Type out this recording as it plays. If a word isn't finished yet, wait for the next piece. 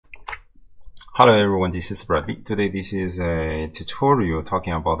Hello everyone, this is Bradley. Today this is a tutorial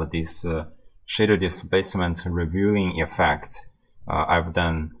talking about this shader displacement revealing effect I've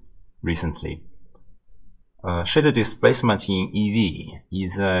done recently. Shader displacement in Eevee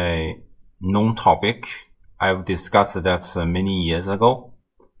is a known topic. I've discussed that many years ago.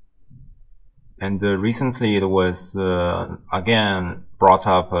 And recently it was again brought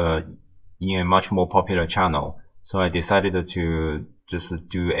up in a much more popular channel. So I decided to just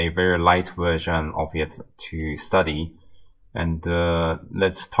do a very light version of it to study. And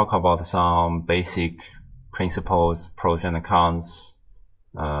let's talk about some basic principles, pros and cons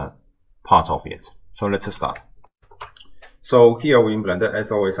part of it. So let's start. So here we're in Blender. As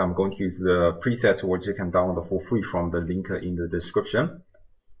always, I'm going to use the presets which you can download for free from the link in the description.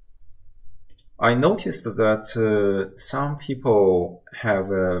 I noticed that some people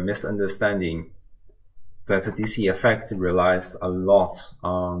have a misunderstanding that this effect relies a lot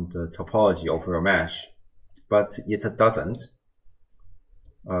on the topology of your mesh, but it doesn't.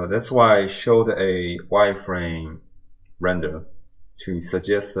 That's why I showed a wireframe render to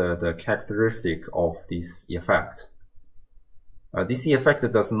suggest the characteristic of this effect. This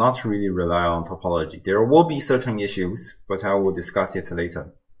effect does not really rely on topology. There will be certain issues, but I will discuss it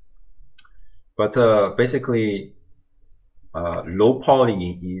later. But basically, low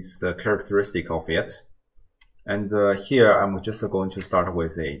poly is the characteristic of it. And here I'm just going to start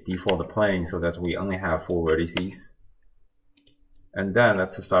with a default plane so that we only have 4 vertices. And then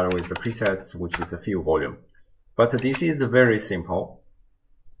let's start with the presets, which is a fill volume. But this is very simple.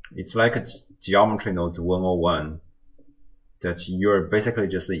 It's like a geometrynodes 101 that you're basically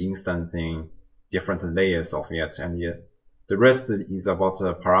just instancing different layers of it. And the rest is about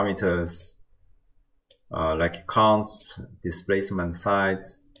the parameters like counts, displacement,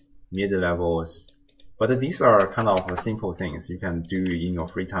 size, mid-levels. But these are kind of simple things you can do in your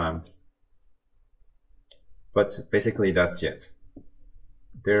free times. But basically that's it.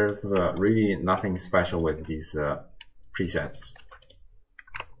 There's really nothing special with these presets.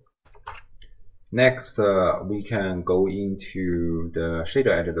 Next, we can go into the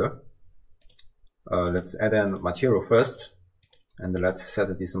shader editor. Let's add a material first, and let's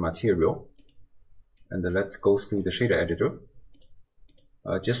set this material. And let's go through the shader editor.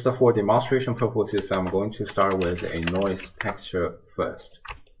 Just for demonstration purposes, I'm going to start with a noise texture first.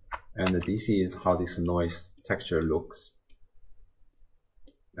 And this is how this noise texture looks.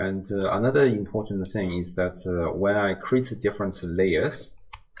 And another important thing is that when I create different layers,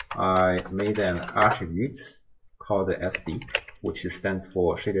 I made an attribute called SD, which stands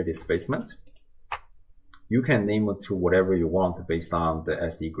for shader displacement. You can name it to whatever you want based on the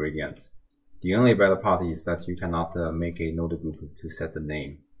SD gradient. The only bad part is that you cannot make a node group to set the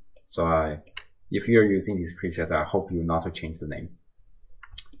name. So if you're using this preset, I hope you not to change the name.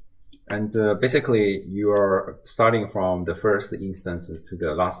 And basically, you are starting from the first instance to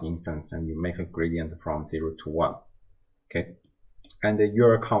the last instance, and you make a gradient from 0 to 1. Okay, and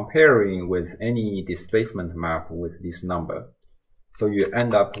you're comparing with any displacement map with this number. So you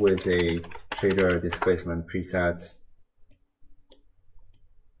end up with a shader displacement preset,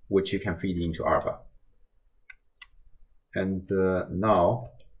 which you can feed into alpha. And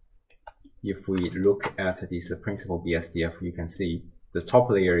now, if we look at this principal BSDF, you can see the top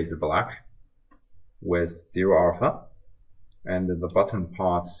layer is black with 0 alpha, and the bottom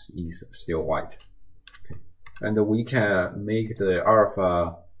part is still white. Okay. And we can make the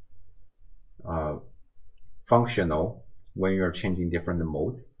alpha functional when you're changing different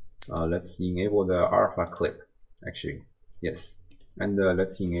modes. Let's enable the alpha clip, actually, yes. And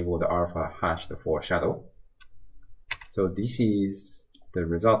let's enable the alpha hashed for shadow. So this is the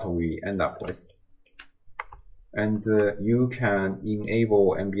result we end up with. And you can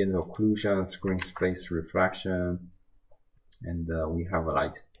enable ambient occlusion, screen space reflection, and we have a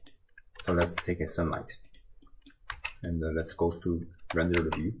light. So let's take a sunlight. And let's go through render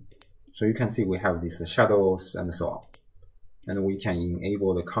the view. So you can see we have these shadows and so on. And we can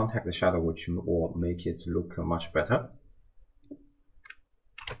enable the contact shadow, which will make it look much better.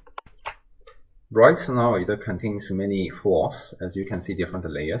 Right now, it contains many floors, as you can see, different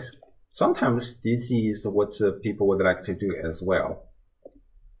layers. Sometimes this is what people would like to do as well.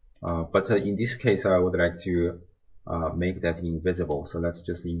 But in this case, I would like to make that invisible. So let's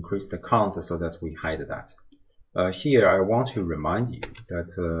just increase the count so that we hide that. Here, I want to remind you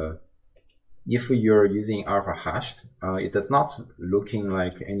that if you're using alpha hashed, it does not looking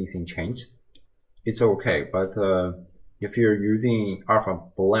like anything changed. It's okay, but if you're using alpha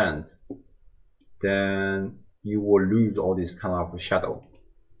blend, then you will lose all this kind of shadow.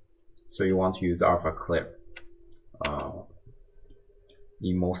 So you want to use alpha clip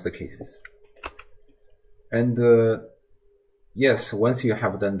in most cases. And yes, once you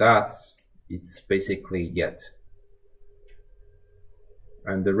have done that, it's basically it.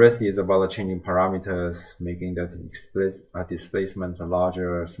 And the rest is about changing parameters, making that displacement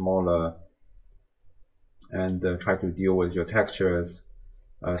larger, smaller, and try to deal with your textures.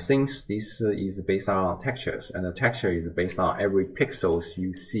 Since this is based on textures, and the texture is based on every pixels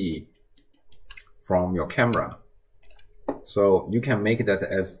you see from your camera, so you can make that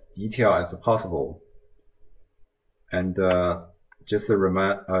as detailed as possible. And just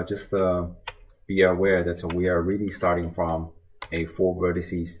be aware that we are really starting from a 4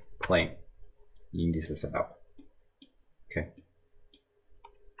 vertices plane in this setup. Okay.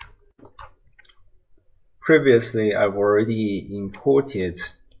 Previously, I've already imported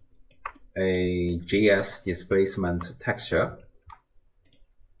a JS displacement texture,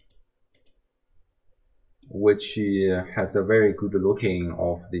 which has a very good looking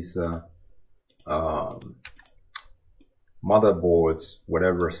of this motherboards,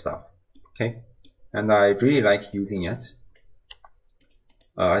 whatever stuff. Okay, and I really like using it.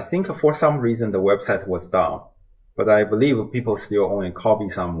 I think for some reason the website was down, but I believe people still own a copy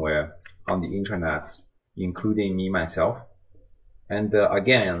somewhere on the internet, including me myself. And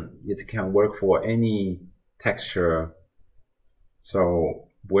again, it can work for any texture. So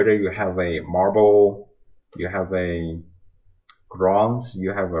whether you have a marble, you have a ground,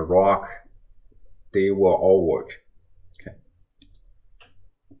 you have a rock, they will all work. Okay.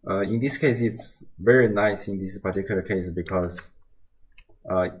 In this case, it's very nice in this particular case because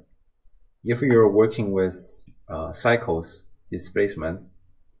if you're working with cycles displacement,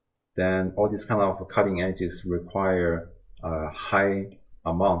 then all these kind of cutting edges require high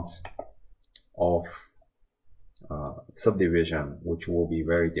amounts of subdivision, which will be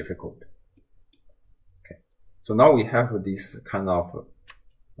very difficult. Okay, so now we have this kind of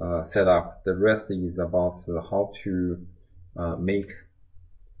setup. The rest is about how to make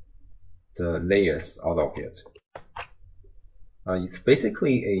the layers out of it. It's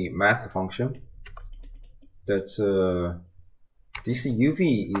basically a math function that this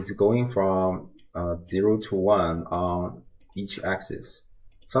UV is going from 0 to 1 on each axis.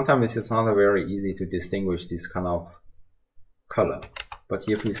 Sometimes it's not very easy to distinguish this kind of color, but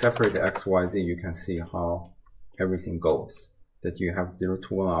if you separate the X, Y, Z, you can see how everything goes. That you have 0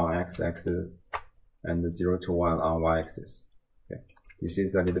 to 1 on X-axis and 0 to 1 on Y-axis. Okay, this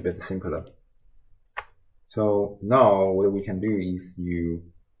is a little bit simpler. So now what we can do is you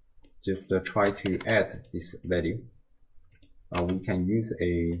just try to add this value. We can use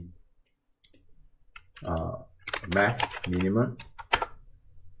a math minimum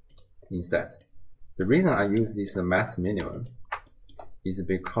instead. The reason I use this math minimum is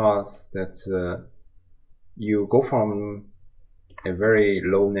because that you go from a very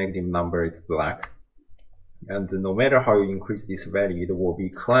low negative number, it's black, and no matter how you increase this value, it will be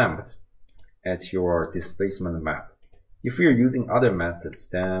clamped at your displacement map. If you're using other methods,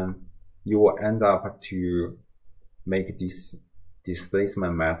 then you will end up to make this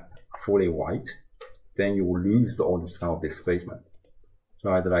displacement map fully white. Then you will lose all this kind of displacement.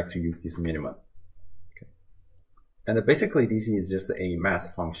 So I'd like to use this minimum. Okay. And basically this is just a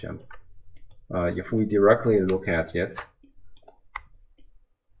math function. If we directly look at it,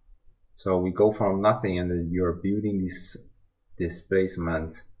 so we go from nothing and you're building this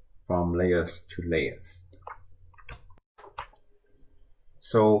displacement from layers to layers.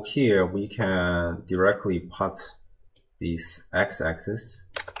 So here we can directly put this x-axis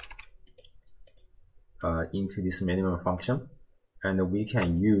into this minimum function, and we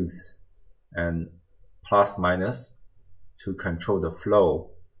can use an plus minus to control the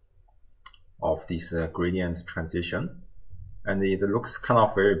flow of this gradient transition. And it looks kind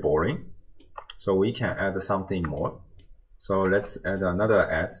of very boring, so we can add something more. So let's add another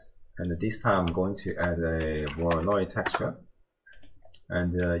add, and this time I'm going to add a Voronoi texture.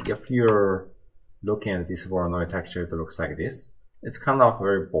 And if you're looking at this Voronoi texture, it looks like this. It's kind of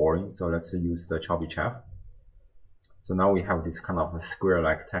very boring, so let's use the choppy chap. So now we have this kind of a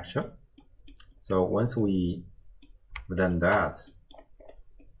square-like texture. So once we've done that,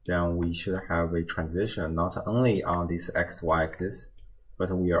 then we should have a transition not only on this XY axis,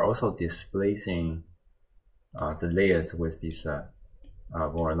 but we are also displacing the layers with this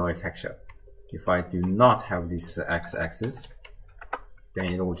Voronoi texture. If I do not have this X-axis, then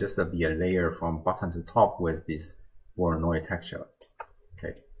it will just be a layer from bottom to top with this Voronoi texture.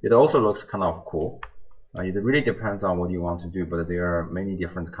 Okay, it also looks kind of cool. It really depends on what you want to do, but there are many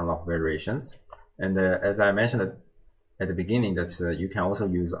different kind of variations. And as I mentioned at the beginning, that you can also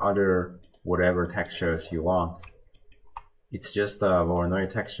use other whatever textures you want. It's just a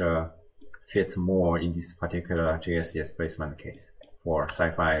Voronoi texture fit more in this particular JS displacement case for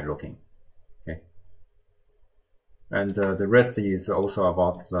sci-fi looking. Okay, and the rest is also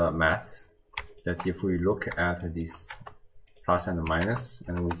about the maths. That if we look at this plus and minus,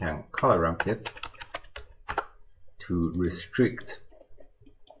 and we can color ramp it to restrict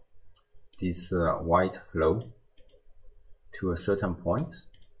this white flow to a certain point,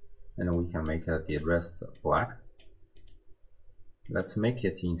 and we can make the rest black. Let's make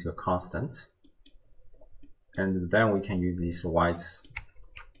it into a constant, and then we can use these white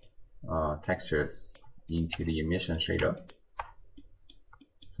textures into the emission shader.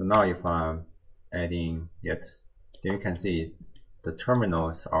 So now if I'm adding it, then you can see the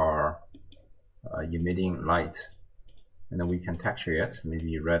terminals are emitting light, and then we can texture it,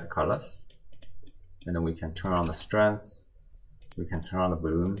 maybe red colors, and then we can turn on the strength, we can turn on the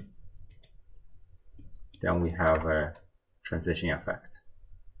bloom, then we have a transition effect.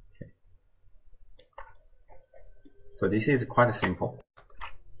 Okay. So this is quite simple.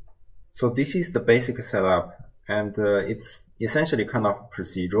 So this is the basic setup, and it's essentially kind of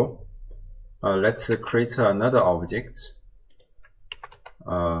procedural. Let's create another object.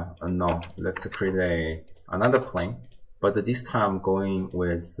 No, let's create another plane, but this time going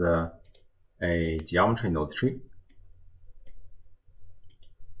with a geometry node tree.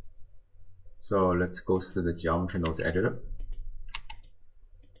 So let's go to the geometry nodes editor,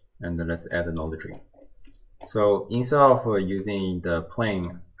 and let's add a node tree. So instead of using the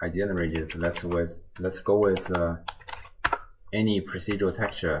plane I generated, let's go with any procedural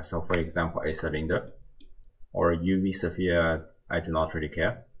texture. So for example, a cylinder or UV sphere, I do not really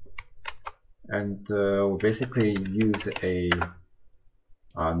care. And we basically use a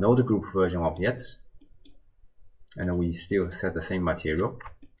node group version of it, and we still set the same material.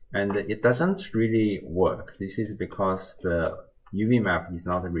 And it doesn't really work. This is because the UV map is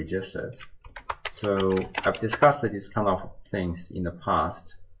not registered. So I've discussed these kind of things in the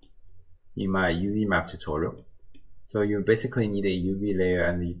past in my UV map tutorial. So you basically need a UV layer,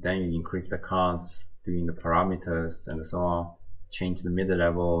 and then you increase the counts, doing the parameters and so on, change the mid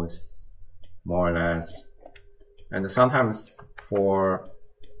levels more or less. And sometimes for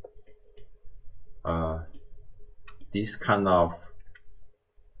this kind of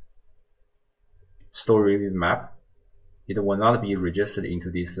story map, it will not be registered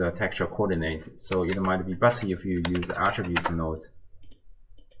into this texture coordinate. So it might be better if you use attribute node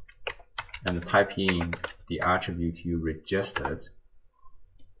and type in the attribute you registered.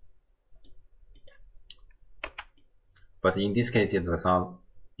 But in this case, it does not.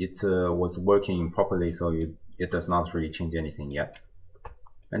 It was working properly, so it does not really change anything yet.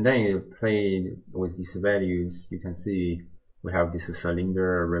 And then you play with these values. You can see we have this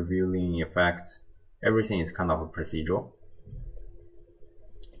cylinder revealing effect. Everything is kind of a procedural.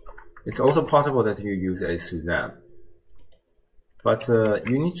 It's also possible that you use a Suzanne, but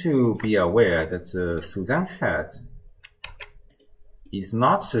you need to be aware that Suzanne head is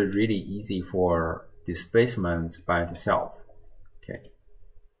not really easy for displacement by itself. Okay,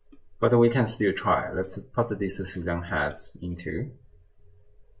 but we can still try. Let's put this Suzanne head into,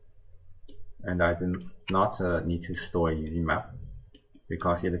 and I do not need to store a UV map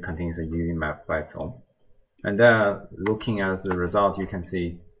because it contains a UV map by its own. And then looking at the result, you can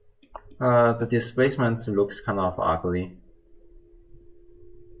see the displacement looks kind of ugly,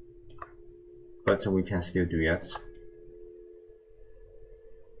 but we can still do it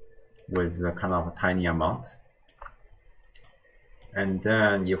with a kind of a tiny amount. And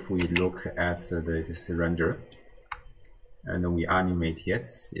then if we look at this render and we animate it,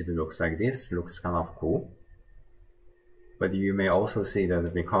 it looks like this, looks kind of cool. But you may also see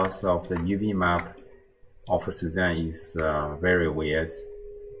that because of the UV map of Suzanne is very weird,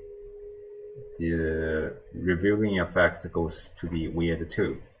 the revealing effect goes to be weird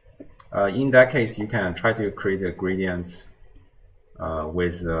too. In that case, you can try to create a gradient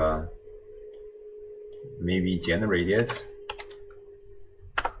with maybe generate it,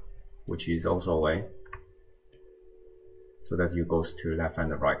 which is also a way, so that you goes to left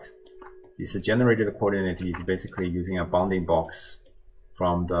and right. This generated coordinate is basically using a bounding box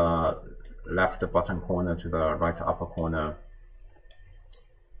from the left bottom corner to the right upper corner.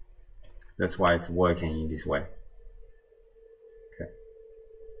 That's why it's working in this way. Okay.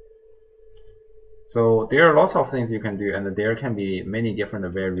 So there are lots of things you can do, and there can be many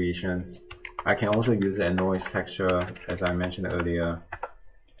different variations. I can also use a noise texture, as I mentioned earlier.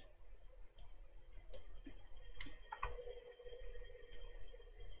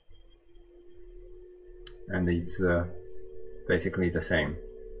 And it's basically the same.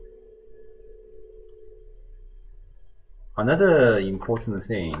 Another important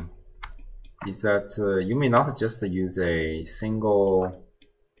thing is that you may not just use a single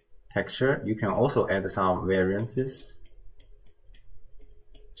texture. You can also add some variances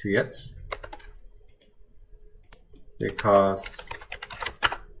to it, because,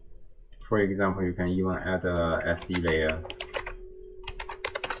 for example, you can even add a SD layer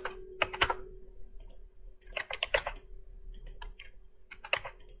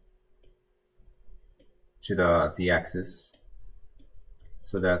to the z-axis,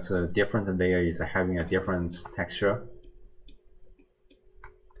 so that a different layer is having a different texture.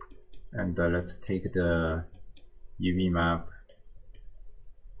 And let's take the Eevee map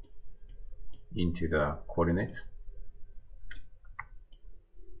into the coordinate.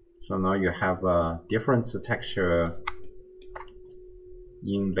 So now you have a different texture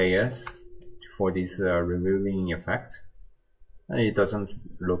in layers for this revealing effect. It doesn't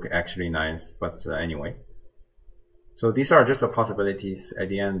look actually nice, but anyway. So these are just the possibilities. At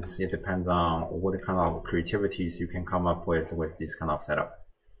the end, it depends on what kind of creativities you can come up with this kind of setup.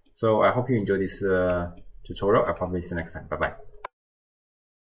 So I hope you enjoyed this tutorial. I'll probably see you next time. Bye bye.